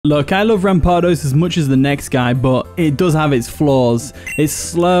Look, I love Rampardos as much as the next guy, but it does have its flaws. It's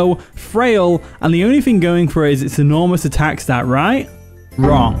slow, frail, and the only thing going for it is its enormous attack stat, right?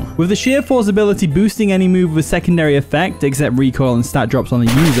 Wrong. With the sheer force ability boosting any move with a secondary effect, except recoil and stat drops on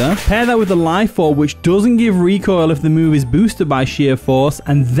the user, pair that with the life orb, which doesn't give recoil if the move is boosted by sheer force,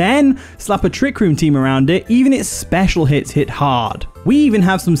 and then slap a trick room team around it, even its special hits hit hard. We even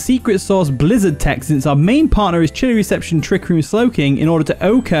have some secret sauce blizzard tech since our main partner is Chilly Reception Trick Room Slowking in order to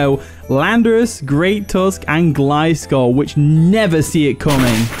OHKO Landorus, Great Tusk, and Gliscor, which never see it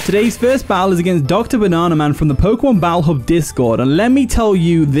coming. Today's first battle is against Dr. Banana Man from the Pokemon Battle Hub Discord, and let me tell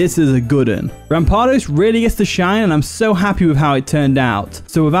you, this is a good one. Rampardos really gets to shine, and I'm so happy with how it turned out.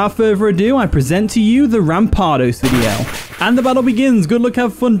 So without further ado, I present to you the Rampardos video. And the battle begins. Good luck,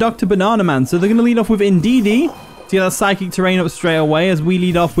 have fun, Dr. Banana Man. So they're going to lead off with Indeedee. See that psychic terrain up straight away as we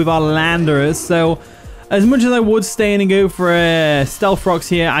lead off with our Landorus. So as much as I would stay in and go for a Stealth Rocks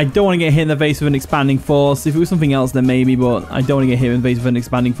here, I don't want to get hit in the face with an Expanding Force. If it was something else, then maybe, but I don't want to get hit in the face with an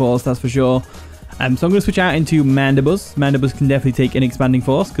Expanding Force, that's for sure. So I'm going to switch out into Mandibuzz. Mandibuzz can definitely take an Expanding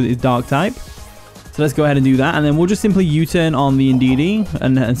Force because it's Dark type. So let's go ahead and do that, and then we'll just simply U-turn on the Indeedee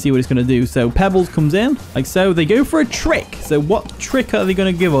and see what it's going to do. So Pebbles comes in, like so. They go for a trick. So what trick are they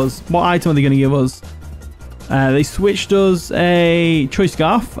going to give us? What item are they going to give us? They switched us a Choice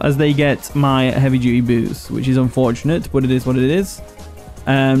Scarf as they get my Heavy Duty boost, which is unfortunate, but it is what it is.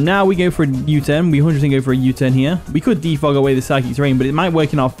 Now we go for a U-turn. We 100% go for a U-turn here. We could defog away the Psychic Terrain, but it might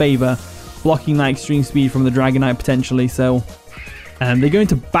work in our favor, blocking that extreme speed from the Dragonite potentially. So they go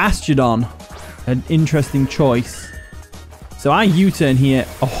into Bastiodon, an interesting choice. So I U-turn here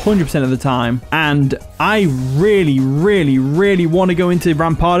 100% of the time, and I really want to go into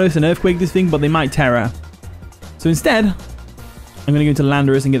Rampardos and Earthquake this thing, but they might Terra. So instead, I'm going to go into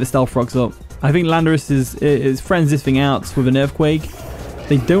Landorus and get the Stealth Rocks up. I think Landorus is friends this thing out with an Earthquake.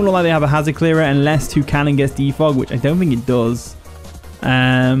 They don't look like they have a Hazard Clearer unless Toucannon gets defog, which I don't think it does.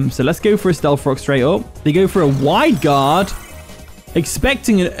 So let's go for a Stealth Rock straight up. They go for a Wide Guard,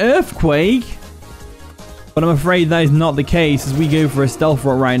 expecting an Earthquake. But I'm afraid that is not the case as we go for a Stealth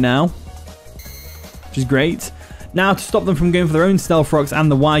Rock right now, which is great. Now to stop them from going for their own Stealth Rocks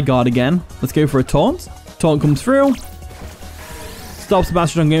and the Wide Guard again, let's go for a Taunt. Taunt comes through, stops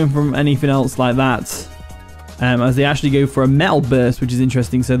Bastiodon going from anything else like that, as they actually go for a Metal Burst, which is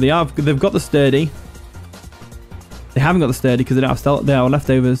interesting. So they've got the Sturdy. They haven't got the Sturdy because they don't have they are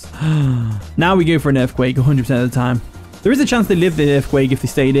leftovers. Now we go for an Earthquake 100% of the time. There is a chance they live the Earthquake if they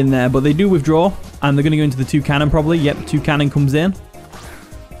stayed in there, but they do withdraw, and they're going to go into the Toucannon probably. Yep, Toucannon comes in.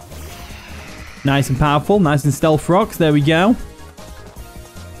 Nice and powerful, nice and Stealth Rocks. There we go.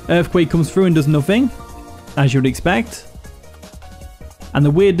 Earthquake comes through and does nothing, as you would expect. And the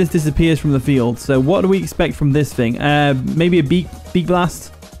weirdness disappears from the field. So what do we expect from this thing? Maybe a Beak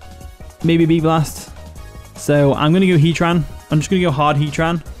Blast. Maybe a Beak Blast. So I'm going to go Heatran. I'm just going to go hard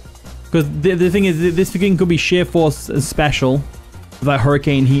Heatran. Because the thing is, this thing could be Sheer Force as special. With like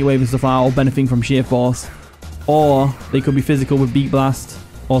Hurricane, Heat Wave and stuff like that, all benefiting from Sheer Force. Or they could be physical with Beak Blast.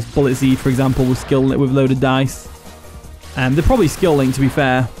 Or Bullet Seed, for example, with loaded dice. They're probably Skill Link, to be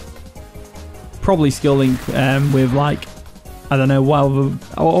fair. Probably Skill Link with like, I don't know what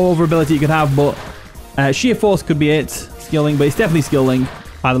other ability you could have, but Sheer Force could be it. Skill Link, but it's definitely Skill Link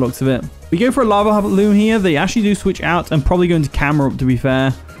by the looks of it. We go for a Lava Loom here. They actually do switch out and probably go into Camera Up, to be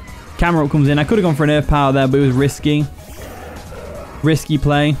fair. Camera Up comes in. I could have gone for an Earth Power there, but it was risky. Risky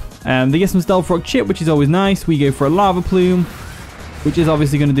play. They get some Stealth Rock Chip, which is always nice. We go for a Lava Plume, which is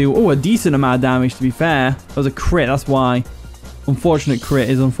obviously going to do a decent amount of damage, to be fair. That was a crit, that's why. Unfortunate crit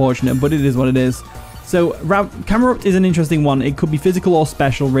is unfortunate, but it is what it is. So Camera Up is an interesting one. It could be physical or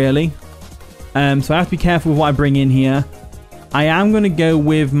special, really. So I have to be careful with what I bring in here. I am going to go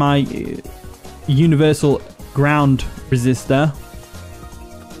with my Universal Ground Resistor.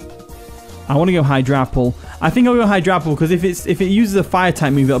 I want to go Hydrapple. I think I'll go Hydrapple because if it uses a fire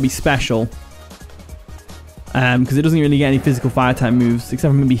type move, it'll be special. Because it doesn't really get any physical fire type moves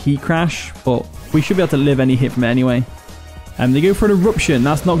except for maybe Heat Crash, but we should be able to live any hit from it anyway. They go for an Eruption.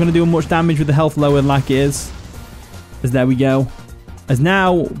 That's not going to do much damage with the health lower like it is. As there we go. As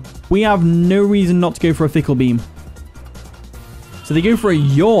now we have no reason not to go for a Fickle Beam. So they go for a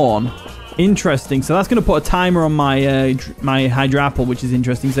Yawn. Interesting. So that's going to put a timer on my my Hydrapple, which is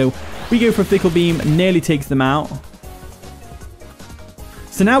interesting. So we go for a Fickle Beam, nearly takes them out.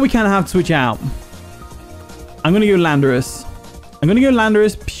 So now we kind of have to switch out. I'm going to go Landorus. I'm going to go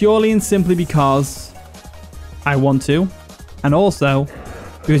Landorus purely and simply because I want to. And also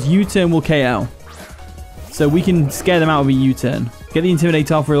because U-turn will KO. So we can scare them out with a U-turn. Get the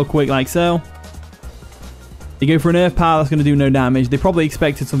Intimidate off real quick like so. They go for an Earth Power. That's going to do no damage. They probably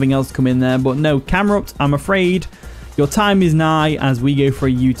expected something else to come in there. But no, Camerupt, I'm afraid your time is nigh as we go for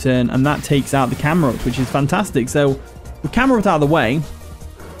a U-turn. And that takes out the Camerupt, which is fantastic. So with Camerupt out of the way,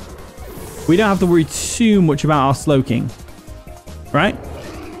 we don't have to worry too much about our Slowking. Right?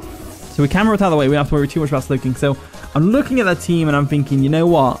 So with Camerupt out of the way, we don't have to worry too much about Slowking. So I'm looking at that team and I'm thinking, you know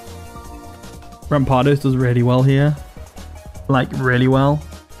what? Rampardos does really well here. Like, really well.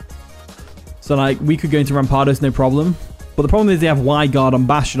 So, like, we could go into Rampardos, no problem. But the problem is they have Wide Guard on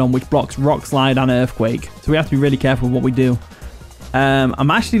Bastion, which blocks Rock Slide and Earthquake. So we have to be really careful with what we do.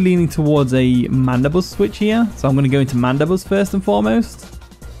 I'm actually leaning towards a Mandibuzz switch here. So I'm going to go into Mandibuzz first and foremost.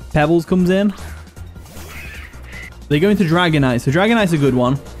 Pebbles comes in. They go into Dragonite. So Dragonite's a good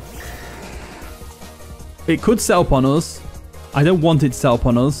one. It could set up on us. I don't want it to set up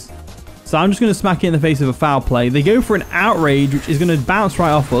on us. So I'm just going to smack it in the face of a Foul Play. They go for an Outrage, which is going to bounce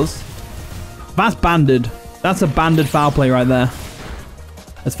right off us. That's banded. That's a banded Foul Play right there.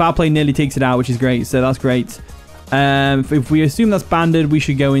 As Foul Play nearly takes it out, which is great. So that's great. If we assume that's banded, we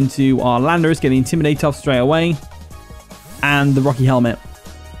should go into our Landorus, get the Intimidate off straight away. And the Rocky Helmet.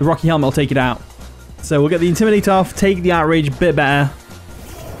 The Rocky Helmet will take it out. So we'll get the Intimidate off, take the Outrage a bit better,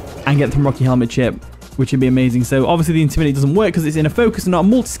 and get the Rocky Helmet chip, which would be amazing. So obviously the Intimidate doesn't work because it's in a focus and not a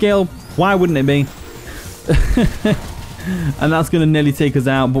multi-scale. Why wouldn't it be? And that's going to nearly take us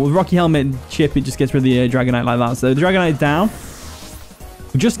out. But with Rocky Helmet chip, it just gets rid of the Dragonite like that. So the Dragonite's down.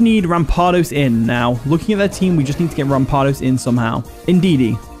 We just need Rampardos in now. Looking at their team, we just need to get Rampardos in somehow.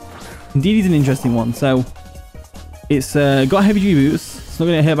 Indeedee. Indeedee's an interesting one. So it's got Heavy Duty Boots. It's not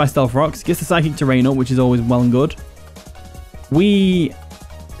going to get hit by Stealth Rocks. Gets the Psychic Terrain up, which is always well and good. We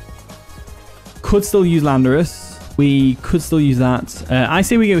could still use Landorus. We could still use that. I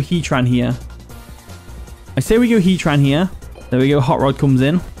say we go Heatran here. There we go. Hot Rod comes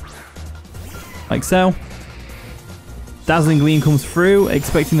in. Like so. Dazzling Gleam comes through.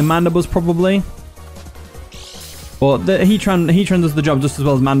 Expecting the Mandibuzz probably. But the Heatran does the job just as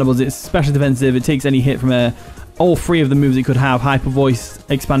well as Mandibuzz. It's special defensive. It takes any hit from all three of the moves it could have. Hyper Voice,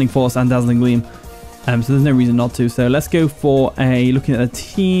 Expanding Force, and Dazzling Gleam. So there's no reason not to. So let's go for looking at the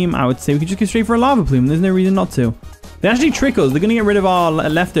team, I would say we could just go straight for a Lava Plume. There's no reason not to. They actually trick us. They're going to get rid of our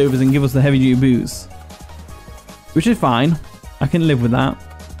leftovers and give us the Heavy Duty Boots. Which is fine. I can live with that.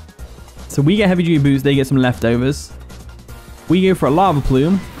 So we get Heavy Duty Boots, they get some leftovers. We go for a Lava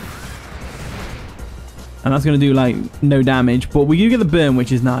Plume. And that's going to do like no damage. But we do get the Burn,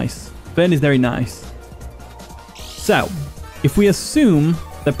 which is nice. Burn is very nice. So, if we assume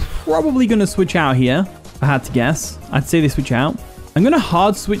they're probably going to switch out here, if I had to guess, I'd say they switch out. I'm going to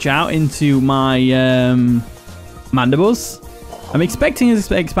hard switch out into my Mandibuzz. I'm expecting an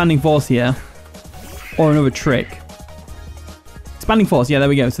Expanding Force here. Or another trick. Expanding Force, yeah, there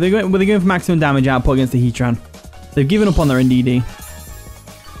we go. So they're going for maximum damage output against the Heatran. They've given up on their Indeedee.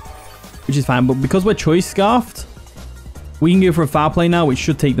 Which is fine, but because we're Choice Scarfed, we can go for a Foul Play now, which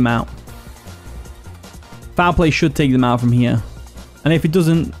should take them out. Foul Play should take them out from here. And if it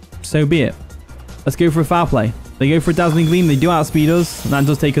doesn't, so be it. Let's go for a Foul Play. They go for a Dazzling Gleam, they do outspeed us, and that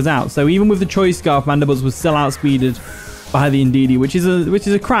does take us out. So even with the Choice Scarf, Mandibuzz was still outspeeded by the Indeedee, which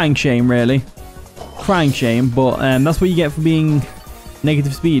is a crying shame, really. Crying shame, but that's what you get for being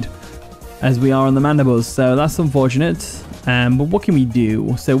negative speed, as we are on the Mandibuzz. So that's unfortunate. But what can we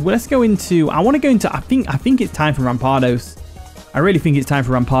do? So let's go into. I want to go into. I think it's time for Rampardos. I really think it's time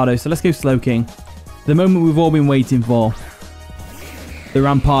for Rampardos. So let's go Slowking. The moment we've all been waiting for. The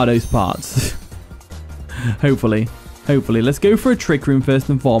Rampardos parts. Hopefully. Let's go for a Trick Room first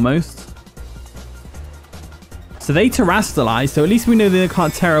and foremost. So they Terrastalize, so at least we know they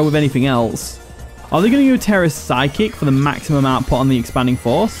can't Terra with anything else. Are they going to go Terra Psychic for the maximum output on the Expanding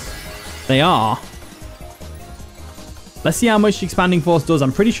Force? They are. Let's see how much Expanding Force does.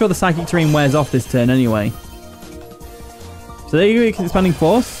 I'm pretty sure the Psychic Terrain wears off this turn anyway. So there you go, Expanding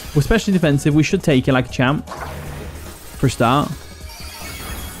Force. We're specially defensive. We should take it like a champ. For a start.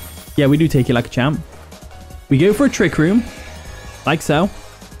 Yeah, we do take it like a champ. We go for a Trick Room. Like so.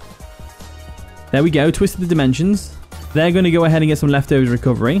 There we go. Twisted the Dimensions. They're going to go ahead and get some leftovers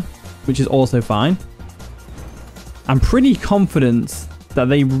recovery. Which is also fine. I'm pretty confident that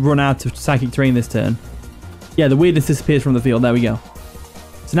they run out of Psychic Terrain this turn. Yeah, the weirdness disappears from the field. There we go.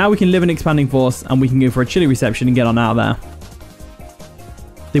 So now we can live in Expanding Force and we can go for a Chilly Reception and get on out of there.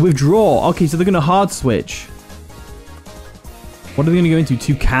 They withdraw. Okay, so they're going to hard switch. What are they going to go into?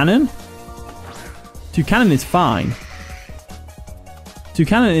 Toucannon? Toucannon is fine.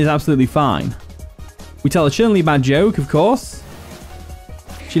 Toucannon is absolutely fine. We tell a chillingly bad joke, of course.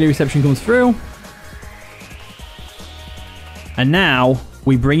 Chilly Reception comes through. And now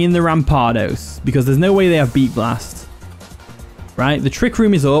we bring in the Rampardos because there's no way they have Beak Blast. Right? The Trick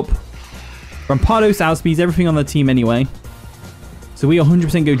Room is up. Rampardos outspeeds everything on the team anyway. So we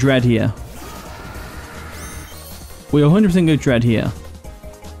 100% go Dread here. We 100% go Dread here.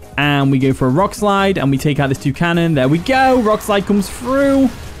 And we go for a Rock Slide and we take out this Toucannon. There we go. Rock Slide comes through.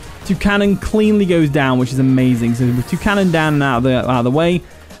 Toucannon cleanly goes down, which is amazing. So with Toucannon down and out of the way,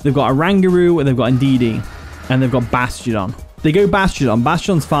 they've got a Rangaroo and they've got Indeedee. And they've got Bastiodon. They go Bastiodon.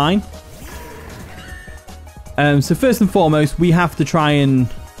 Bastiodon's fine. So first and foremost, we have to try and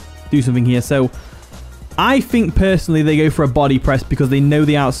do something here. So I think personally they go for a Body Press because they know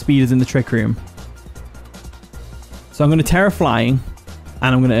the outspeed is in the Trick Room. So I'm going to Terra Flying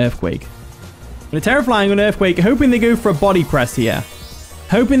and I'm going to Earthquake. I'm going to Terra Flying, I'm going to Earthquake, hoping they go for a Body Press here.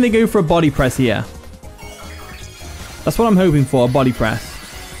 Hoping they go for a Body Press here. That's what I'm hoping for, a Body Press.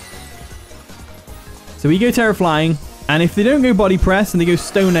 So we go Terra Flying, and if they don't go Body Press and they go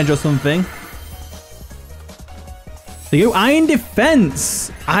Stone Edge or something, they go Iron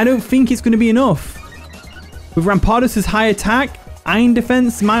Defense. I don't think it's going to be enough. With Rampardos' high attack, Iron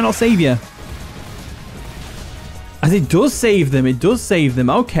Defense might not save you. As it does save them. It does save them.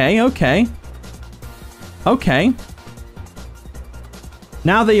 Okay, okay. Okay.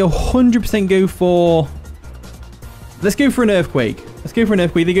 Now they 100% go for... Let's go for an Earthquake. Let's go for an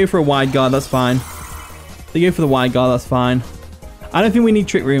Earthquake. They go for a Wide Guard. That's fine. They go for the Wide Guard. That's fine. I don't think we need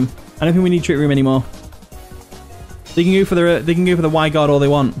Trick Room. I don't think we need Trick Room anymore. They can go for the Wide Guard all they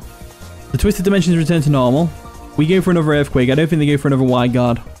want. The Twisted Dimensions return to normal. We go for another Earthquake. I don't think they go for another Wide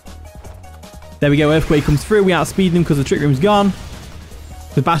Guard. There we go. Earthquake comes through. We outspeed them because the Trick Room's gone.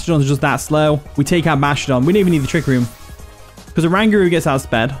 The Bastiodon's just that slow. We take out Bastiodon. We don't even need the Trick Room. Because the Rangaroo gets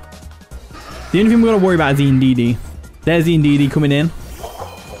outsped. The only thing we've got to worry about is the Indeedee. There's the Indeedee coming in.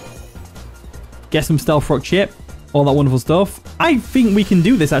 Get some Stealth Rock Chip. All that wonderful stuff. I think we can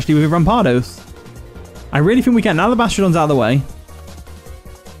do this actually with Rampardos. I really think we can. Now the Bastiodon's out of the way.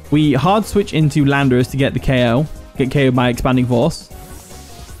 We hard switch into Landorus to get the KO. Get KO'd by Expanding Force.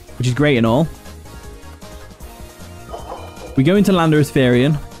 Which is great and all. We go into Landorus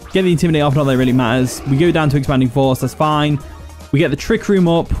Furion. Get the Intimidate off, not that it really matters. We go down to Expanding Force, that's fine. We get the Trick Room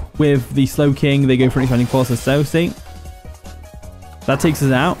up with the Slow King. They go for an Expanding Force, so see. That takes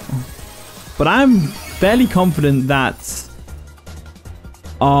us out. But I'm fairly confident that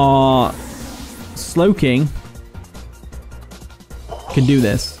our Slow King can do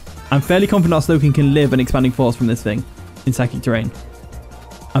this. I'm fairly confident our Slow King can live an Expanding Force from this thing in Psychic Terrain.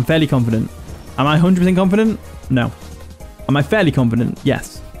 I'm fairly confident. Am I 100% confident? No. Am I fairly confident?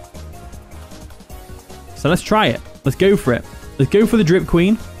 Yes. So let's try it. Let's go for it. Let's go for the Drip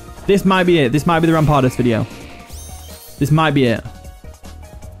Queen. This might be it. This might be the Rampardos video. This might be it.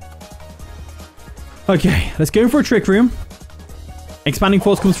 Okay, let's go for a Trick Room. Expanding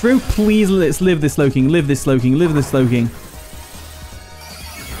Force comes through. Please let's live this Slow King. Live this Slow King. Live this Slow King.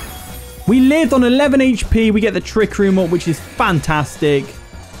 We lived on 11 HP. We get the Trick Room up, which is fantastic.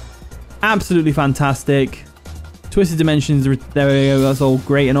 Absolutely fantastic. Twisted Dimensions, there we go, that's all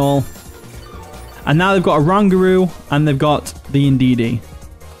great and all. And now they've got a Rangaroo and they've got the Indeedee.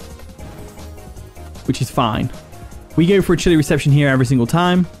 Which is fine. We go for a Chilly Reception here every single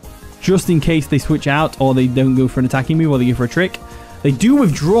time. Just in case they switch out or they don't go for an attacking move or they go for a trick. They do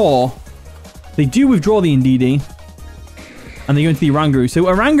withdraw. They do withdraw the Indeedee. And they go into the Rangaroo. So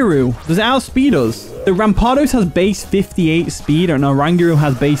a Rangaroo, does it outspeed us? The Rampardos has base 58 speed and our Rangaroo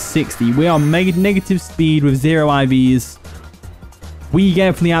has base 60. We are negative speed with 0 IVs. We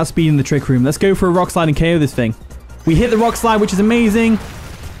get from the outspeed in the Trick Room. Let's go for a Rock Slide and KO this thing. We hit the Rock Slide, which is amazing.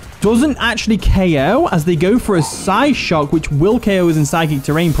 Doesn't actually KO as they go for a Psy Shock, which will KO us in Psychic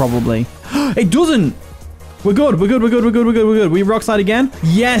Terrain probably. It doesn't. We're good. We're good. We're good. We're good. We're good. We're good. We Rock Slide again.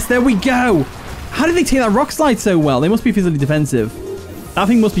 Yes, there we go. How did they take that Rock Slide so well? They must be physically defensive. That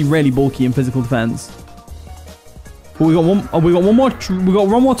thing must be really bulky in physical defense. But we got one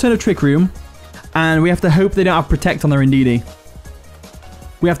more turn of Trick Room, and we have to hope they don't have Protect on their Indeedee.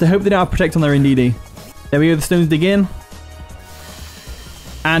 We have to hope they don't have Protect on their Indeedee. There we go. The stones dig in,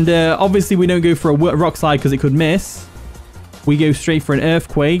 and obviously we don't go for a Rock Slide because it could miss. We go straight for an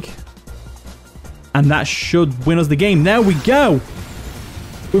Earthquake, and that should win us the game. There we go.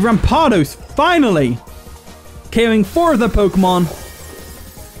 With Rampardos finally KOing 4 of their Pokemon.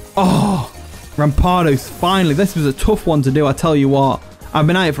 Oh, Rampardos finally. This was a tough one to do, I tell you what. I've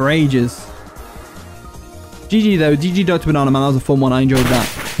been at it for ages. GG though. GG Dr. Banana, man. That was a fun one. I enjoyed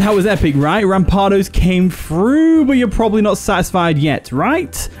that. That was epic, right? Rampardos came through, but you're probably not satisfied yet,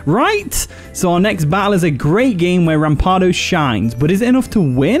 right? Right? So our next battle is a great game where Rampardos shines. But is it enough to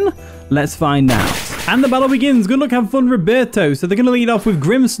win? Let's find out. And the battle begins. Good luck, have fun, Roberto. So they're going to lead off with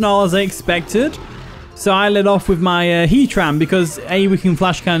Grimmsnarl as I expected. So I led off with my Heatran because A, we can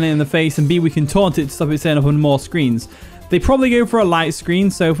flash cannon it in the face, and B, we can taunt it to stop it setting up on more screens. They probably go for a light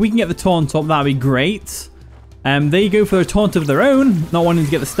screen, so if we can get the taunt up, that'd be great. They go for a taunt of their own, not wanting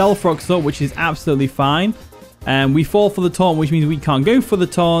to get the Stealth Rocks up, which is absolutely fine. We fall for the taunt, which means we can't go for the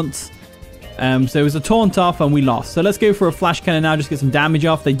taunt. So it was a taunt off and we lost. So let's go for a flash cannon now, just get some damage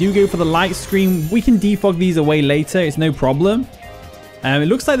off. They do go for the light screen. We can defog these away later. It's no problem. It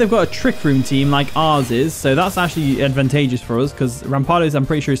looks like they've got a Trick Room team like ours is. So that's actually advantageous for us because Rampardos, I'm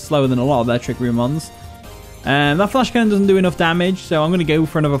pretty sure, is slower than a lot of their Trick Room ones. That flash cannon doesn't do enough damage. So I'm going to go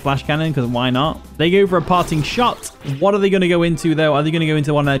for another flash cannon because why not? They go for a parting shot. What are they going to go into though? Are they going to go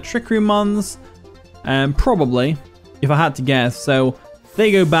into one of their Trick Room ones? Probably, if I had to guess. So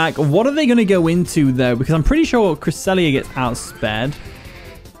they go back. What are they going to go into, though? Because I'm pretty sure Cresselia gets outspared.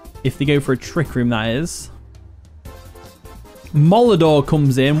 If they go for a Trick Room, that is. Molador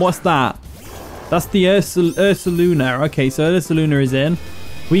comes in. What's that? That's the Ursaluna. Okay, so Ursaluna is in.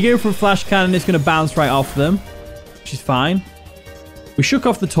 We go for a Flash Cannon. It's going to bounce right off them, which is fine. We shook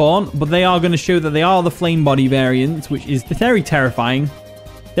off the taunt, but they are going to show that they are the Flame Body variant, which is very terrifying.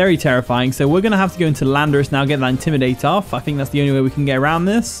 Very terrifying. So we're going to have to go into Landorus now, get that Intimidate off. I think that's the only way we can get around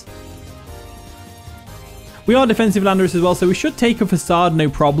this. We are defensive Landorus as well, so we should take a Facade, no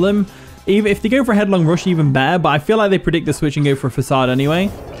problem. Even if they go for a Headlong Rush, even better. But I feel like they predict the switch and go for a Facade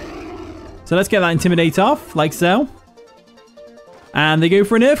anyway. So let's get that Intimidate off, like so. And they go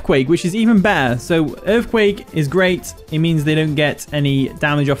for an Earthquake, which is even better. So Earthquake is great. It means they don't get any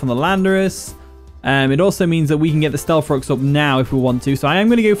damage off on the Landorus. It also means that we can get the Stealth Rocks up now if we want to. So I am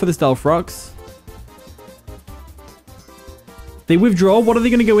going to go for the Stealth Rocks. They withdraw. What are they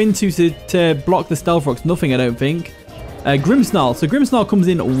going to go into to block the Stealth Rocks? Nothing, I don't think. Grimmsnarl. So Grimmsnarl comes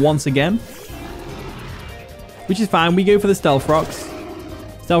in once again, which is fine. We go for the Stealth Rocks.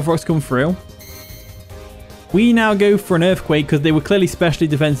 Stealth Rocks come through. We now go for an Earthquake because they were clearly specially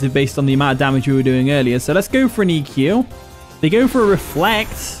defensive based on the amount of damage we were doing earlier. So let's go for an EQ. They go for a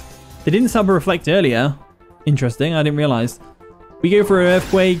Reflect. They didn't sub a Reflect earlier. Interesting. I didn't realize. We go for an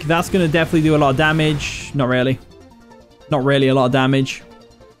Earthquake. That's going to definitely do a lot of damage. Not really. Not really a lot of damage.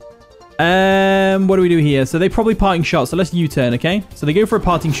 What do we do here? So they probably Parting Shot. So let's U-turn, okay? So they go for a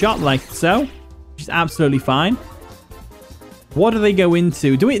Parting Shot like so, which is absolutely fine. What do they go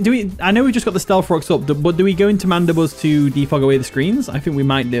into? Do we? I know we just got the Stealth Rocks up, but do we go into Mandibuzz to defog away the screens? I think we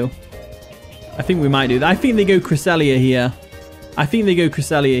might do. I think we might do. I think they go Cresselia here. I think they go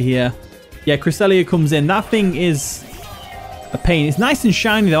Cresselia here. Yeah, Cresselia comes in. That thing is a pain. It's nice and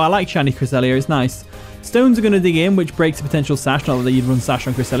shiny, though. I like shiny Cresselia. It's nice. Stones are going to dig in, which breaks a potential Sash. Not that you'd run Sash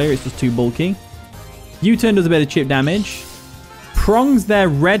on Cresselia. It's just too bulky. U-turn does a bit of chip damage. Prongs their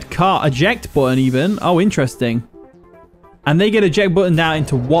red car eject button, even. Oh, interesting. And they get eject button down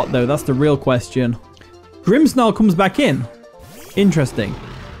into what, though? That's the real question. Grimmsnarl comes back in. Interesting.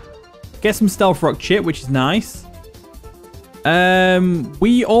 Get some Stealth Rock chip, which is nice.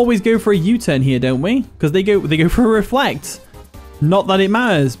 We always go for a U-turn here, don't we? Because they go for a Reflect. Not that it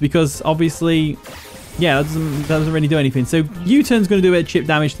matters, because obviously, yeah, that doesn't really do anything. So U-turn's going to do a bit of chip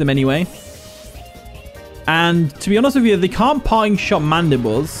damage to them anyway. And to be honest with you, they can't Parting Shot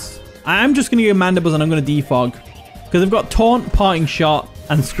Mandibuzz. I'm just going to go Mandibuzz and I'm going to defog. Because they've got Taunt, Parting Shot,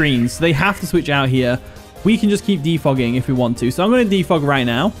 and Screens. So they have to switch out here. We can just keep defogging if we want to. So I'm going to defog right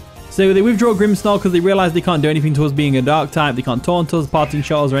now. So they withdraw Grimmsnarl because they realize they can't do anything to us being a Dark type. They can't taunt us, Parting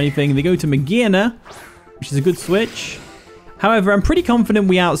Shots, or anything. They go to Magearna, which is a good switch. However, I'm pretty confident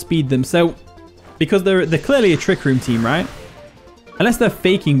we outspeed them. So, because they're clearly a Trick Room team, right? Unless they're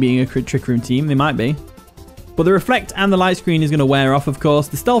faking being a Trick Room team, they might be. But the Reflect and the Light Screen is going to wear off, of course.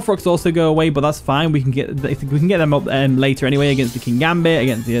 The Stealth Rocks also go away, but that's fine. We can get them up later anyway against the Kingambit,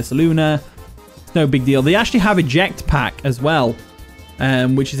 against the Ursaluna. It's no big deal. They actually have Eject Pack as well,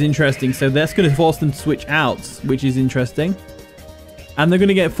 which is interesting. So that's going to force them to switch out, which is interesting. And they're going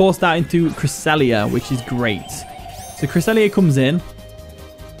to get forced out into Cresselia, which is great. So Cresselia comes in.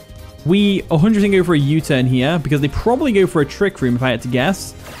 We 100% go for a U-turn here because they probably go for a Trick Room if I had to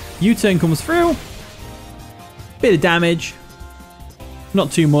guess. U-turn comes through. Bit of damage.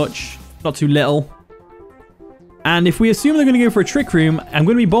 Not too much. Not too little. And if we assume they're going to go for a Trick Room, I'm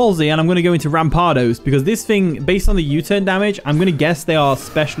going to be ballsy and I'm going to go into Rampardos because this thing, based on the U-turn damage, I'm going to guess they are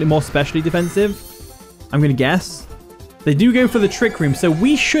more specially defensive. I'm going to guess. They do go for the Trick Room, so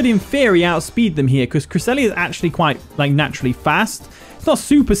we should in theory outspeed them here because Cresselia is actually quite like naturally fast. It's not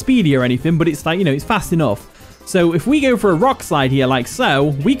super speedy or anything, but it's like, you know, it's fast enough. So if we go for a Rock Slide here like so,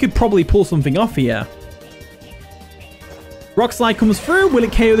 we could probably pull something off here. Rock Slide comes through. Will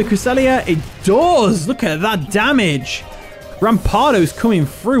it KO the Cresselia? It does. Look at that damage. Rampardos coming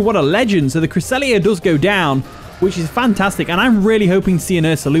through. What a legend. So the Cresselia does go down, which is fantastic. And I'm really hoping to see an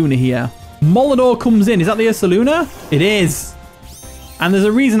Ursaluna here. Molidor comes in. Is that the Ursaluna? It is. And there's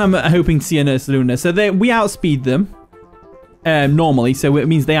a reason I'm hoping to see an Ursaluna. So we outspeed them normally. So it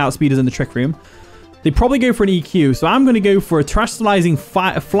means they outspeed us in the Trick Room. They probably go for an EQ. So I'm going to go for a Terastallizing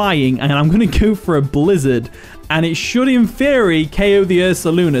Flying. And I'm going to go for a Blizzard. And it should, in theory, KO the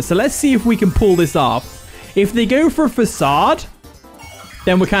Ursaluna. So let's see if we can pull this off. If they go for a Facade,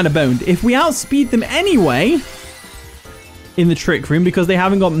 then we're kind of boned. If we outspeed them anyway in the Trick Room because they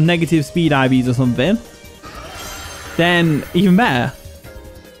haven't got negative speed IVs or something, then even better.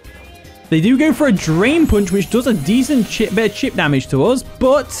 They do go for a Drain Punch, which does a decent bit of chip damage to us,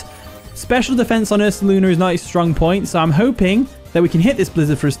 but special defense on Ursaluna is not a strong point, so I'm hoping that we can hit this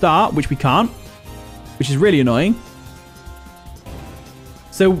Blizzard for a start, which we can't, which is really annoying.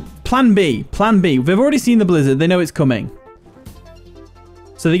 So Plan B. They've already seen the Blizzard. They know it's coming.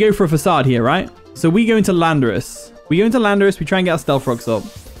 So they go for a Facade here, right? So we go into Landorus. We try and get our Stealth Rocks up.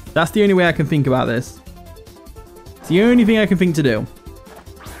 That's the only way I can think about this. It's the only thing I can think to do.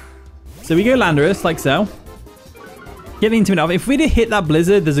 So we go Landorus, like so. Get the Intimidate off. If we'd have hit that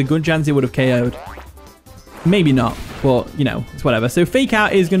Blizzard, there's a good chance it would have KO'd. Maybe not, but, you know, it's whatever. So Fake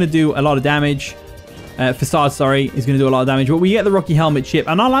Out is going to do a lot of damage. Facade, sorry, is going to do a lot of damage. But we get the Rocky Helmet chip,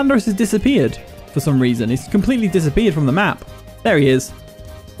 and our Landorus has disappeared for some reason. It's completely disappeared from the map. There he is.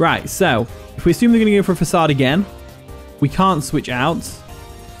 Right, so if we assume they're going to go for a Facade again, we can't switch out.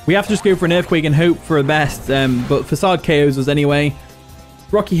 We have to just go for an Earthquake and hope for the best. But Facade KOs us anyway.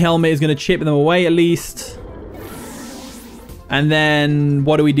 Rocky Helmet is going to chip them away at least. And then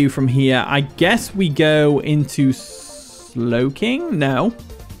what do we do from here? I guess we go into Slowking? No.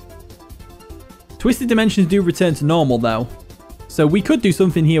 Twisted Dimensions do return to normal, though. So we could do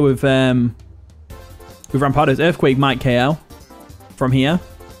something here with Rampardos. Earthquake might KO from here.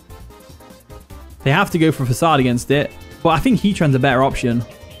 They have to go for Facade against it. But I think Heatran's a better option.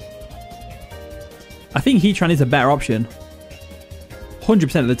 I think Heatran is a better option.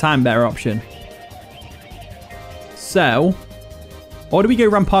 100% of the time, better option. So, or do we go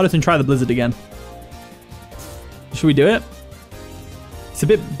Rampardos and try the Blizzard again? Should we do it? It's a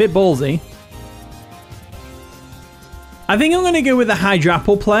bit ballsy. I think I'm going to go with the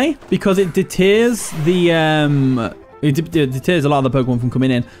Hydrapple play because it deters the deters a lot of the Pokemon from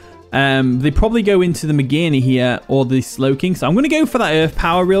coming in. They probably go into the Magearna here or the Slowking. So I'm going to go for that Earth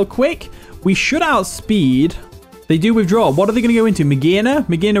Power real quick. We should outspeed. They do withdraw. What are they going to go into? Magearna?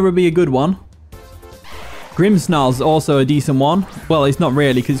 Magearna would be a good one. Grimmsnarl's also a decent one. Well, it's not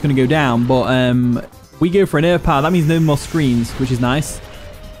really because it's going to go down. But we go for an Earth Power. That means no more screens, which is nice.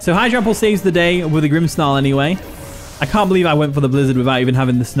 So Hydrapple saves the day with a Grimmsnarl anyway. I can't believe I went for the Blizzard without even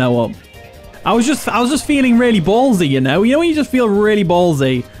having the snow up. I was just feeling really ballsy, you know? You know when you just feel really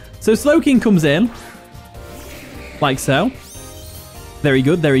ballsy? So Slowking comes in. Like so. Very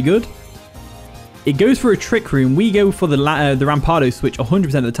good, very good. It goes for a Trick Room. We go for the Rampardos switch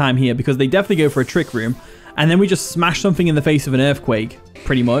 100% of the time here because they definitely go for a Trick Room. And then we just smash something in the face of an Earthquake,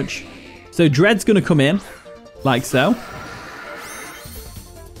 pretty much. So Dread's going to come in. Like so.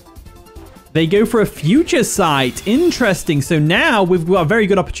 They go for a Future Sight. Interesting. So now we've got a very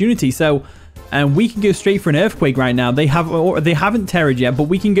good opportunity. So we can go straight for an Earthquake right now. They haven't Terrored yet, but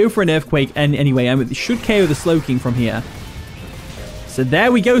we can go for an Earthquake anyway. It should KO the Slowking from here. So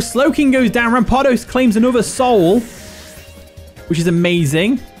there we go. Slowking goes down. Rampardos claims another soul, which is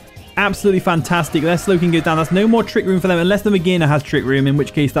amazing. Absolutely fantastic. Their Slowking goes down. That's no more Trick Room for them unless the Magearna has Trick Room, in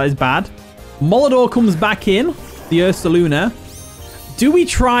which case that is bad. Molidor comes back in. The Ursaluna. Do we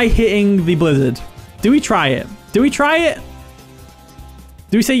try hitting the Blizzard? Do we try it? Do we try it?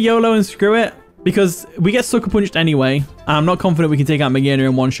 Do we say YOLO and screw it? Because we get Sucker Punched anyway. I'm not confident we can take out Magearna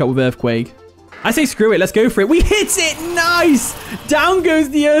in one shot with Earthquake. I say screw it. Let's go for it. We hit it. Nice. Down goes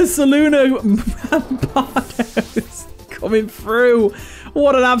the Ursaluna. Rampardos coming through.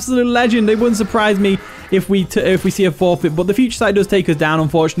 What an absolute legend. It wouldn't surprise me if we see a forfeit. But the Future Sight does take us down,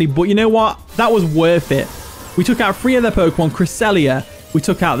 unfortunately. But you know what? That was worth it. We took out 3 of their Pokemon. Cresselia. We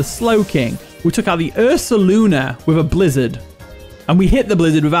took out the Slowking. We took out the Ursaluna with a Blizzard. And we hit the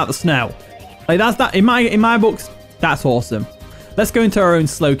Blizzard without the snow. Like that's that in my books, that's awesome. Let's go into our own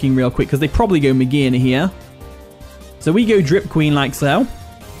Slowking real quick because they probably go Magearna here. So we go Drip Queen like so.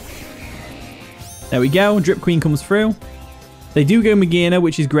 There we go. Drip Queen comes through. They do go Magearna,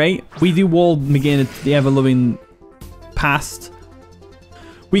 which is great. We do wall Magearna to the ever-loving past.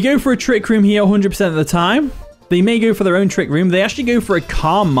 We go for a Trick Room here 100% of the time. They may go for their own Trick Room. They actually go for a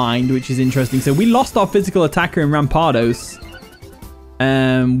Calm Mind, which is interesting. So we lost our physical attacker in Rampardos.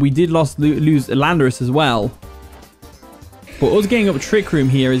 We did lose Landorus as well. But us getting up Trick Room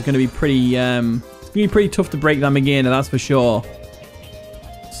here is going to be pretty, pretty tough to break that Magearna, that's for sure.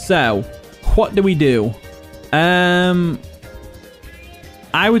 So, what do we do? I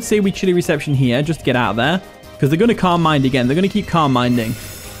would say we Chilly Reception here, just to get out of there. Because they're going to Calm Mind again. They're going to keep Calm Minding.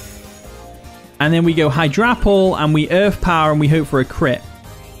 And then we go Hydrapple, and we Earth Power, and we hope for a crit.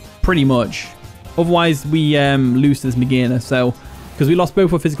 Pretty much. Otherwise, we lose this Magearna, so... Because we lost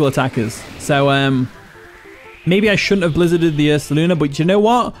both our physical attackers. So, maybe I shouldn't have Blizzarded the Ursaluna, but you know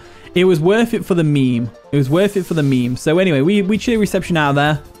what? It was worth it for the meme. It was worth it for the meme. So anyway, we Chilly Reception out of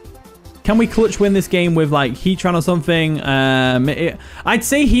there. Can we clutch win this game with like Heatran or something? I'd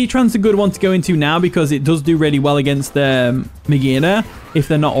say Heatran's a good one to go into now because it does do really well against the Magearna if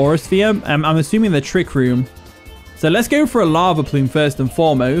they're not Aura Sphere. I'm assuming they're Trick Room. So let's go for a Lava Plume first and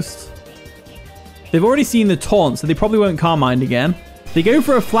foremost. They've already seen the Taunt, so they probably won't Calm Mind again. They go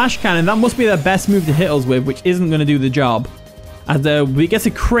for a Flash Cannon. That must be their best move to hit us with, which isn't going to do the job. As it gets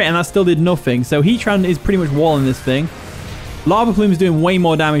a crit and that still did nothing. So Heatran is pretty much walling this thing. Lava Plume is doing way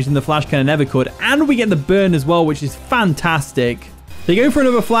more damage than the Flash Cannon ever could. And we get the burn as well, which is fantastic. They go for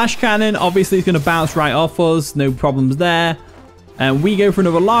another Flash Cannon. Obviously, it's going to bounce right off us. No problems there. And we go for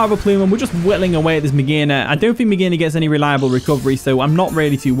another Lava Plume, and we're just whittling away at this Magearna. I don't think Magearna gets any reliable recovery, so I'm not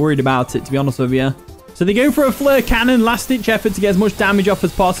really too worried about it, to be honest with you. So they go for a Flare Cannon. Last-ditch effort to get as much damage off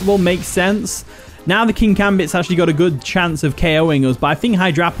as possible. Makes sense. Now the King Gambit's actually got a good chance of KOing us, but I think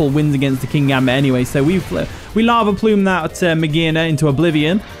Hydrapple wins against the King Gambit anyway, so we Lava Plume that Magearna into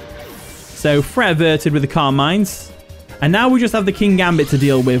oblivion. So threat averted with the Calm Minds. And now we just have the King Gambit to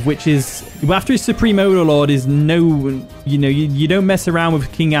deal with, which is, after his Supreme Overlord is no, you don't mess around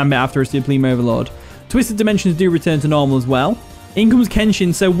with King Gambit after a Supreme Overlord. Twisted Dimensions do return to normal as well. In comes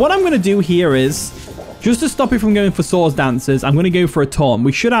Kenshin, so what I'm going to do here is, just to stop it from going for Swords Dancers, I'm going to go for a Taunt.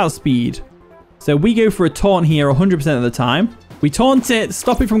 We should outspeed. So we go for a Taunt here 100% of the time. We taunt it,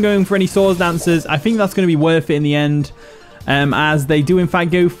 stop it from going for any Swords Dancers. I think that's going to be worth it in the end. As they do in fact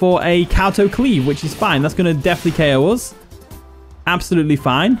go for a Kowtow Cleave, which is fine. That's going to definitely KO us. Absolutely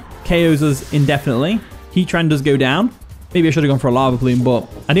fine. KOs us indefinitely. Heatran does go down. Maybe I should have gone for a Lava Plume, but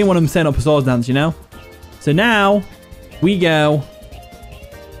I didn't want him setting up a Swords Dance, you know? So now we go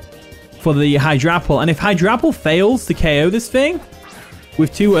for the Hydrapple. And if Hydrapple fails to KO this thing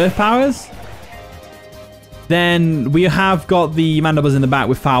with 2 Earth Powers, then we have got the Mandibles in the back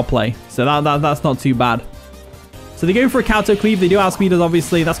with Foul Play. So that's not too bad. So they go for a Kowtow Cleave. They do outspeed us,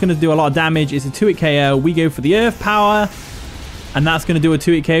 obviously. That's going to do a lot of damage. It's a 2-hit KO. We go for the Earth Power. And that's going to do a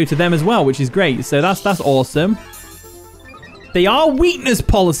 2-hit KO to them as well, which is great. So that's awesome. They are weakness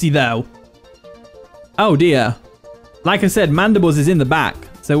policy, though. Oh, dear. Like I said, Mandibles is in the back.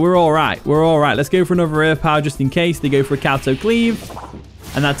 So we're all right. We're all right. Let's go for another Earth Power just in case. They go for a Kowtow Cleave.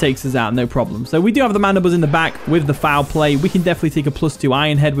 And that takes us out, no problem. So we do have the Mandibles in the back with the Foul Play. We can definitely take a +2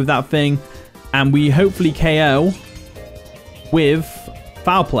 Iron Head with that thing. And we hopefully KO with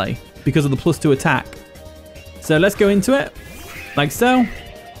Foul Play because of the +2 attack. So let's go into it. Like so.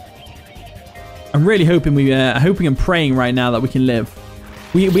 I'm really hoping hoping and praying right now that we can live.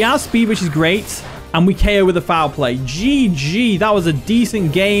 We outspeed, which is great. And we KO with a Foul Play. GG. That was a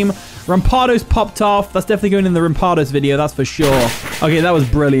decent game. Rampardos popped off. That's definitely going in the Rampardos video, that's for sure. Okay, that was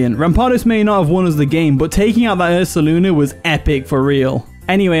brilliant. Rampardos may not have won us the game, but taking out that Ursaluna was epic for real.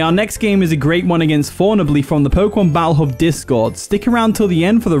 Anyway, our next game is a great one against 𝙎𝗥𝗢𝗞𝗘𝗡 from the Pokemon Battle Hub Discord. Stick around till the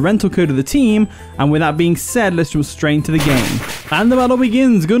end for the rental code of the team, and with that being said, let's jump straight into the game. And the battle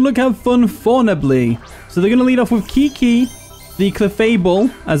begins. Good luck, have fun, 𝙎𝗥𝗢𝗡𝗡𝗏. So they're going to lead off with Kiki, the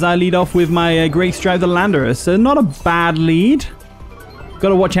Clefable, as I lead off with my Great Stripe, the Landorus. So not a bad lead. Got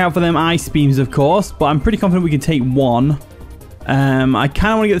to watch out for them Ice Beams, of course, but I'm pretty confident we can take one. I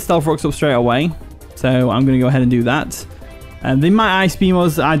kind of want to get the Stealth Rocks up straight away, so I'm going to go ahead and do that. They might Ice Beam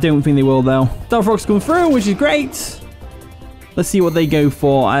us. I don't think they will, though. Stealth Rocks come through, which is great. Let's see what they go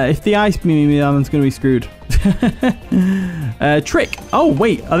for. If they Ice Beam me, then it's going to be screwed. Trick. Oh,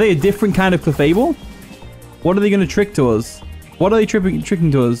 wait. Are they a different kind of Clefable? What are they going to trick to us? What are they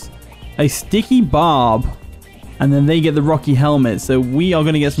tricking to us? A Sticky Barb. And then they get the Rocky Helmet. So we are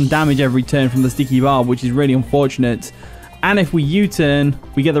going to get some damage every turn from the Sticky Barb, which is really unfortunate. And if we U-turn,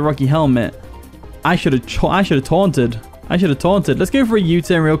 we get the Rocky Helmet. I should have taunted. Let's go for a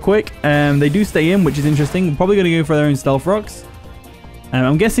U-turn real quick. They do stay in, which is interesting. We're probably going to go for their own Stealth Rocks.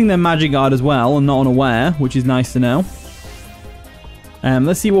 I'm guessing they're Magic Guard as well. I'm not unaware, which is nice to know.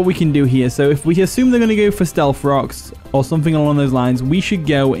 Let's see what we can do here. So if we assume they're going to go for Stealth Rocks or something along those lines, we should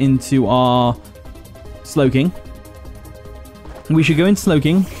go into our Slowking. We should go into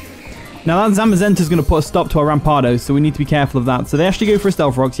Slowking. Now that Zamazenta is going to put a stop to our Rampardos, so we need to be careful of that. So they actually go for a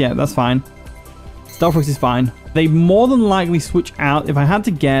Stealth Rocks. Yeah, that's fine. Stealth Rocks is fine. They more than likely switch out, if I had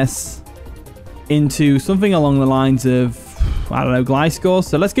to guess, into something along the lines of, I don't know, Gliscor.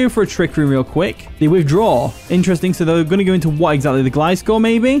 So let's go for a Trick Room real quick. They withdraw. Interesting. So they're going to go into what exactly? The Gliscor,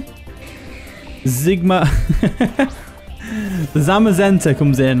 maybe? Zigma. The Zamazenta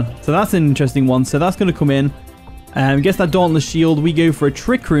comes in. So that's an interesting one. So that's going to come in. Gets that Dauntless Shield. We go for a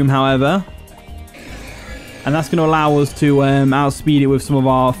Trick Room, however. And that's going to allow us to outspeed it with some of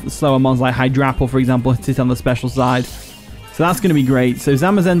our slower mons like Hydrapple, for example, sit on the special side. So that's going to be great. So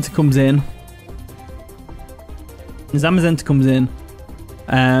Zamazenta comes in.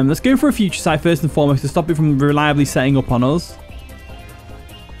 Let's go for a Future Sight first and foremost to stop it from reliably setting up on us.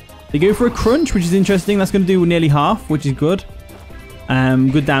 They go for a Crunch, which is interesting. That's going to do nearly half, which is good.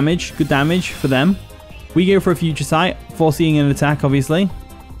 Good damage for them. We go for a Future Sight, foreseeing an attack, obviously.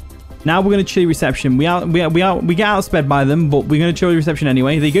 Now we're going to Chilly Reception. We get outsped by them, but we're going to Chilly Reception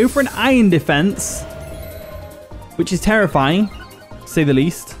anyway. They go for an Iron Defense, which is terrifying, to say the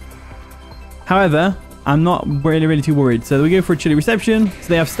least. However, I'm not really too worried. So we go for a Chilly Reception. So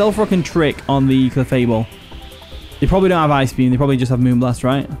they have Stealth Rock and Trick on the Clefable. They probably don't have Ice Beam. They probably just have Moonblast,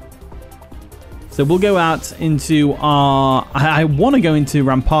 right? So we'll go out into our... I want to go into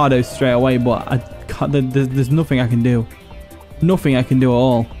Rampardos straight away, but I can't, there's nothing I can do. Nothing I can do at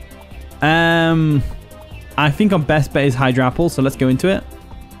all. I think our best bet is Hydrapple, so let's go into it.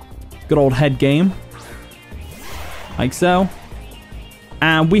 Good old head game. Like so.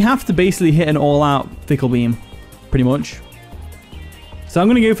 And we have to basically hit an all-out Fickle Beam, pretty much. So I'm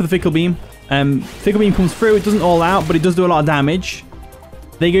going to go for the Fickle Beam. Fickle Beam comes through. It doesn't all out, but it does do a lot of damage.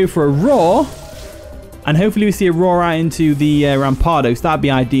 They go for a Roar. And hopefully we see a Roar out into the Rampardos. That'd be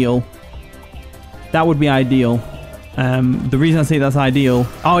ideal. That would be ideal. The reason I say that's ideal...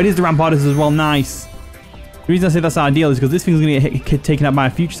 Oh, it is the Rampardos as well. Nice. The reason I say that's ideal is because this thing's going to get taken out by a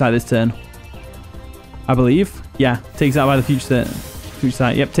Future Sight this turn. I believe. Yeah, takes out by the Future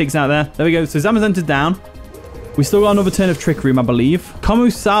Sight. Yep, takes out there. There we go. So Zamazenta's down. We still got another turn of Trick Room, I believe.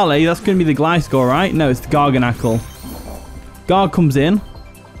 𝙎𝗾𝘢𝗏, that's going to be the Gliscor, right? No, it's the 𝗕𝗥𝗢𝗏𝗏. Garg comes in.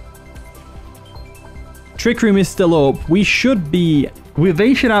 Trick Room is still up. We should be...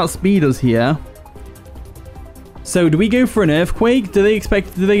 They should outspeed us here. So do we go for an Earthquake? Do they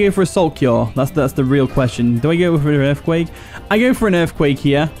go for a Salt Cure? That's the real question. Do I go for an Earthquake? I go for an Earthquake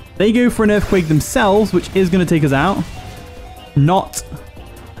here. They go for an Earthquake themselves, which is going to take us out. Not.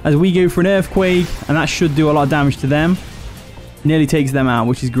 As we go for an Earthquake, and that should do a lot of damage to them. Nearly takes them out,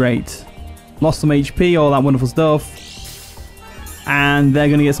 which is great. Lost some HP, all that wonderful stuff. And they're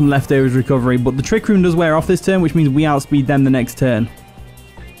going to get some leftovers recovery. But the Trick Room does wear off this turn, which means we outspeed them the next turn.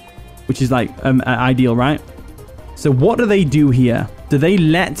 Which is like ideal, right? So what do they do here? Do they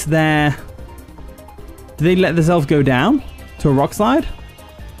let themselves go down to a Rock Slide?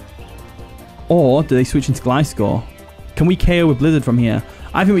 Or do they switch into Gliscor? Can we KO with Blizzard from here?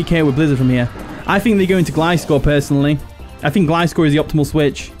 I think we KO with Blizzard from here. I think they go into Gliscor personally. I think Gliscor is the optimal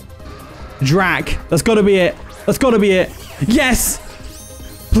switch. Drac. That's got to be it. That's got to be it. Yes!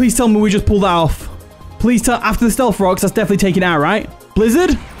 Please tell me we just pulled that off. Please tell... After the Stealth Rocks, that's definitely taken out, right?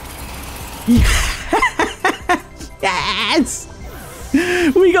 Blizzard? Yes!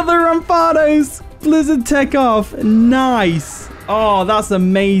 We got the Rampardos. Blizzard tech off. Nice. Oh, that's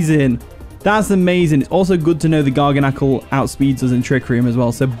amazing. That's amazing. It's also good to know the 𝗕𝗥𝗢𝗏 outspeeds us in Trick Room as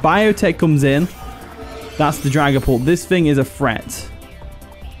well. So Biotech comes in. That's the Dragapult. This thing is a threat.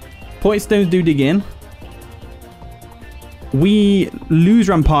 Point Stones do dig in. We lose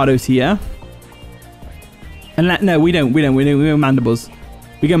Rampardos here. And no, we don't. We go Mandibuzz.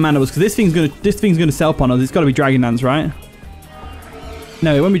 We go Mandibuzz because this thing's gonna self on us. It's got to be Dragon Dance, right?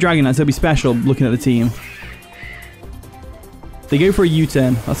 No, it won't be Dragon Dance. It'll be special. Looking at the team, they go for a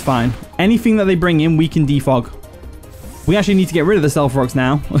U-turn. That's fine. Anything that they bring in, we can defog. We actually need to get rid of the Stealth Rocks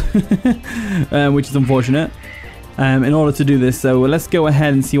now, which is unfortunate. In order to do this, so let's go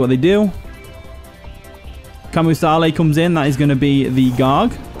ahead and see what they do. 𝗕𝗥𝗢𝗏𝗏 comes in. That is going to be the Garg.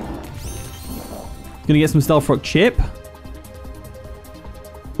 Going to get some Stealth Rock chip.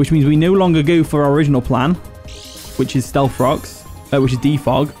 Which means we no longer go for our original plan. Which is Stealth Rocks. Which is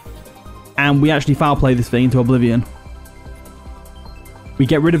defog. And we actually foul play this thing into oblivion. We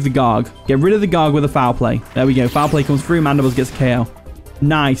get rid of the Garg. Get rid of the Garg with a foul play. There we go. Foul play comes through. Mandibuzz gets a KO.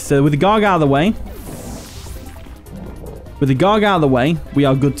 Nice. So with the Garg out of the way. With the Garg out of the way, we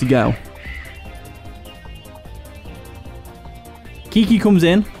are good to go. Kiki comes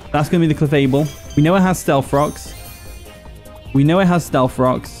in. That's going to be the Clefable. We know it has Stealth Rocks. We know it has Stealth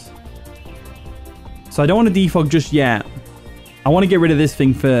Rocks. So I don't want to defog just yet. I want to get rid of this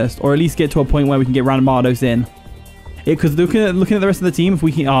thing first, or at least get to a point where we can get Rampardos in. Because looking at the rest of the team, if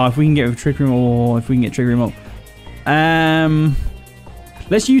we can get Trick Room, or if we can get Trick Room up.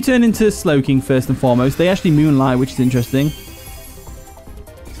 Let's U-turn into Slowking first and foremost. They actually Moonlight, which is interesting.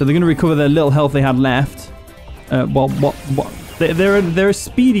 So they're going to recover their little health they had left. They're a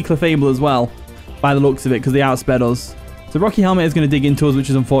speedy Clefable as well, by the looks of it, because they outsped us. So Rocky Helmet is going to dig into us, which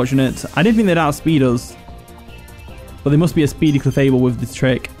is unfortunate. I didn't think they'd outspeed us, but they must be a speedy Clefable with this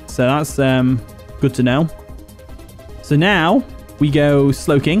trick. So that's good to know. So now we go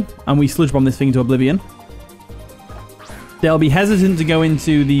Slowking, and we Sludge Bomb this thing to oblivion. They'll be hesitant to go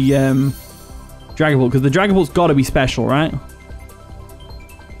into the Dragapult, because the Dragapult's got to be special, right?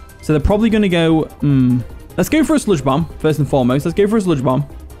 So they're probably going to go... Let's go for a Sludge Bomb, first and foremost. Let's go for a Sludge Bomb.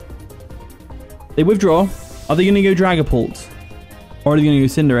 They withdraw. Are they going to go Dragapult? Or are they going to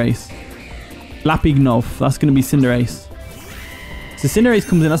go Cinderace? Lapignov. That's going to be Cinderace. So Cinderace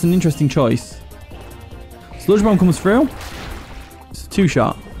comes in. That's an interesting choice. Sludge Bomb comes through. It's a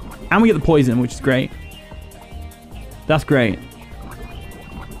 2-shot. And we get the poison, which is great. That's great.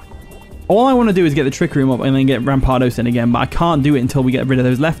 All I want to do is get the Trick Room up and then get Rampardos in again. But I can't do it until we get rid of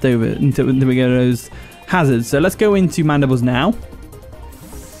those leftovers. Until we get those hazards. So let's go into Mandibles now.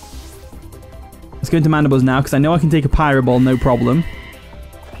 Let's go into Mandibles now, because I know I can take a Pyro Ball, no problem.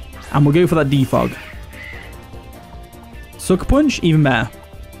 And we'll go for that Defog. Sucker Punch, even better.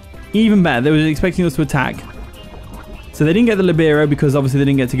 Even better. They were expecting us to attack. So they didn't get the Libero, because obviously they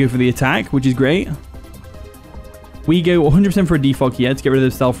didn't get to go for the attack, which is great. We go 100% for a Defog here to get rid of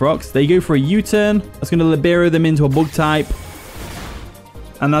those Stealth Rocks. They go for a U-turn. That's going to Libero them into a Bug type.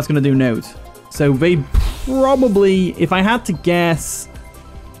 And that's going to do Note. So they probably, if I had to guess...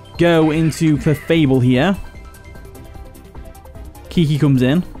 go into Clefable here. Kiki comes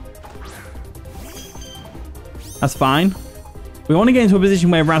in. That's fine. We want to get into a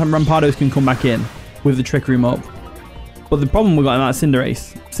position where Rampardos can come back in with the Trick Room up. But the problem we've got is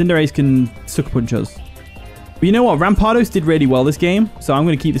Cinderace. Cinderace can Sucker Punch us. But you know what? Rampardos did really well this game, so I'm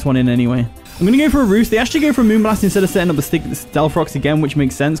going to keep this one in anyway. I'm going to go for a Roost. They actually go for a Moonblast instead of setting up the Stealth Rocks again, which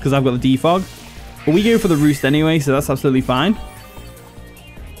makes sense because I've got the Defog. But we go for the Roost anyway, so that's absolutely fine.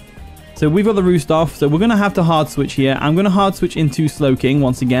 So we've got the Roost off, so we're going to have to hard switch here. I'm going to hard switch into Slowking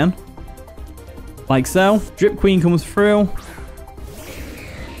once again. Like so. Drip Queen comes through.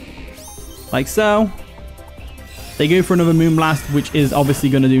 Like so. They go for another Moonblast, which is obviously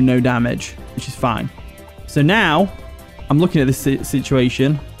going to do no damage, which is fine. So now, I'm looking at this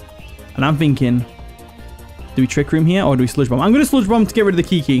situation, and I'm thinking, do we Trick Room here, or do we Sludge Bomb? I'm going to Sludge Bomb to get rid of the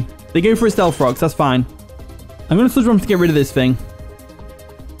Kiki. They go for a Stealth Rocks, that's fine. I'm going to Sludge Bomb to get rid of this thing.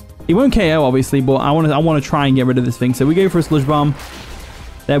 It won't KO, obviously, but I want to try and get rid of this thing. So we go for a Sludge Bomb.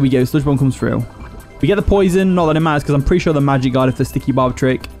 There we go. Sludge Bomb comes through. We get the poison. Not that it matters, because I'm pretty sure the Magic Guard if the Sticky Barb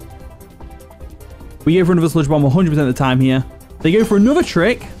trick. We go for another Sludge Bomb 100% of the time here. They go for another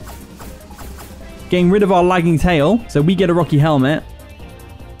trick. Getting rid of our Lagging Tail. So we get a Rocky Helmet.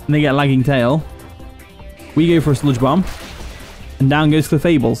 And they get a Lagging Tail. We go for a Sludge Bomb. And down goes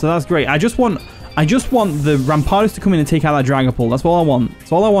Clefable. So that's great. I just want the Rampardos to come in and take out that Dragapult. That's all I want.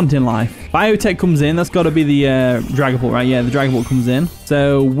 That's all I want in life. Biotech comes in. That's got to be the Dragapult, right? Yeah, the Dragapult comes in.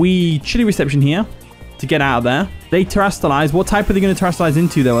 So we Chilly Reception here to get out of there. They Terrastalize. What type are they going to Terrastalize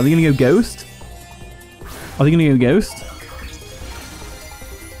into, though? Are they going to go Ghost? Are they going to go Ghost?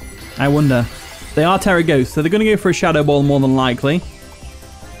 I wonder. They are Terra Ghost, so they're going to go for a Shadow Ball more than likely.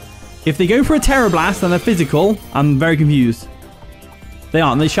 If they go for a Terra Blast and they're physical, I'm very confused. They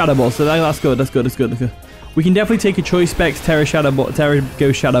aren't. They Shadow Ball, so that's good. That's good. That's good. That's good. We can definitely take a Choice Specs Terra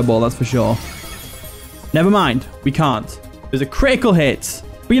Ghost Shadow Ball. That's for sure. Never mind. We can't. There's a critical hit.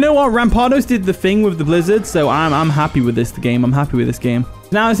 But you know what? Rampardos did the thing with the Blizzard, so I'm happy with this game. I'm happy with this game.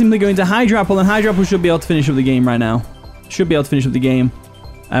 Now I simply go into Hydrapple, and Hydrapple should be able to finish up the game right now. Should be able to finish up the game.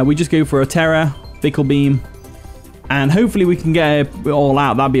 We just go for a Terra, Fickle Beam, and hopefully we can get it all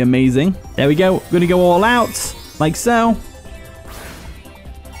out. That'd be amazing. There we go. We're going to go all out, like so.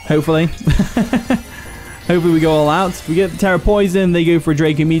 Hopefully. Hopefully we go all out. We get the Terra Poison. They go for a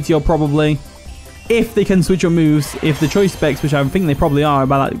Draco Meteor probably. If they can switch your moves. If the Choice Specs, which I think they probably are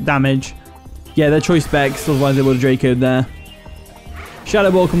about that damage. Yeah, they're Choice Specs. Otherwise they would have Draco'd there.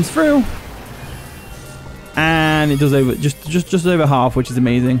 Shadow Ball comes through. And it does over just over half, which is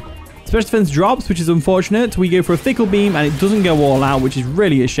amazing. Special Defense drops, which is unfortunate. We go for a Fickle Beam and it doesn't go all out, which is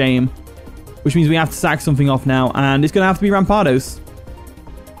really a shame. Which means we have to sack something off now. And it's going to have to be Rampardos.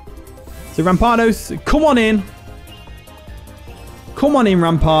 So Rampardos, come on in. Come on in,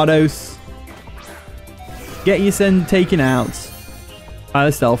 Rampardos. Get your son taken out by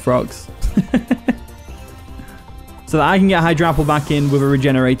the Stealth Rocks. so that I can get Hydrapple back in with a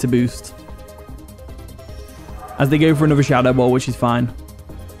regenerator boost. As they go for another Shadow Ball, which is fine.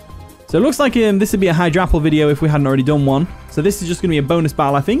 So it looks like this would be a Hydrapple video if we hadn't already done one. So this is just going to be a bonus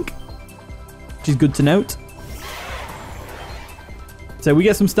battle, I think. Which is good to note. So we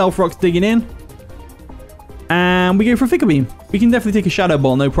get some Stealth Rocks digging in. And we go for a Fickle Beam. We can definitely take a Shadow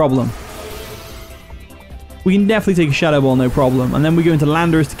Ball, no problem. We can definitely take a Shadow Ball, no problem. And then we go into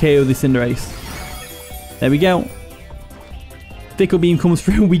Landorus to KO the Cinderace. There we go. Fickle Beam comes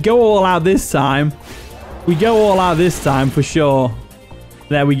through. We go all out this time. We go all out this time for sure.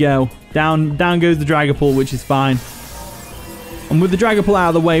 There we go. Down goes the Dragapult, which is fine. And with the Dragapult out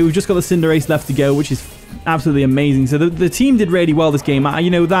of the way, we've just got the Cinderace left to go, which is absolutely amazing. So the team did really well this game. You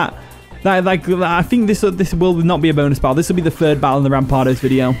know, I think this will not be a bonus battle. This will be the third battle in the Rampardos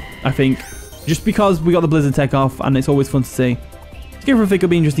video, I think. Just because we got the Blizzard Tech off, and it's always fun to see. Let's go for a Fickle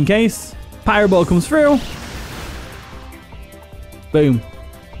Beam just in case. Pyro Ball comes through. Boom.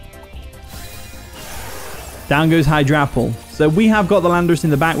 Down goes Hydrapple. So we have got the Landorus in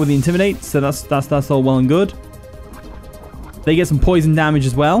the back with the Intimidate, so that's all well and good. They get some poison damage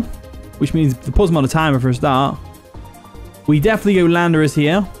as well, which means the puts them on a timer for a start. We definitely go Landorus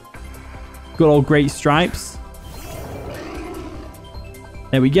here. Good old Great Stripes.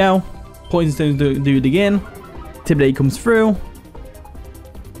 There we go. Poison Stones do it again. Intimidate comes through.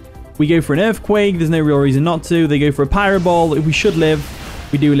 We go for an Earthquake. There's no real reason not to. They go for a Pyro Ball. If we should live,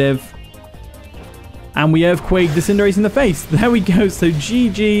 we do live. And we Earthquake the Cinderace in the face. There we go. So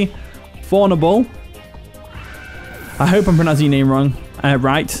GG Faunable. I hope I'm pronouncing your name wrong.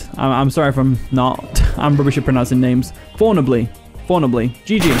 Right. I'm sorry if I'm not. I'm rubbish at pronouncing names. Faunably.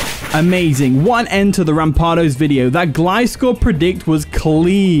 GG. Amazing. What an end to the Rampardos video. That Gliscor predict was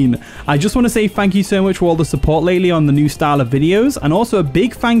clean. I just want to say thank you so much for all the support lately on the new style of videos. And also a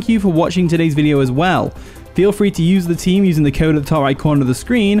big thank you for watching today's video as well. Feel free to use the team using the code at the top right corner of the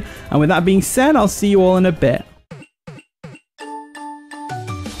screen. And with that being said, I'll see you all in a bit.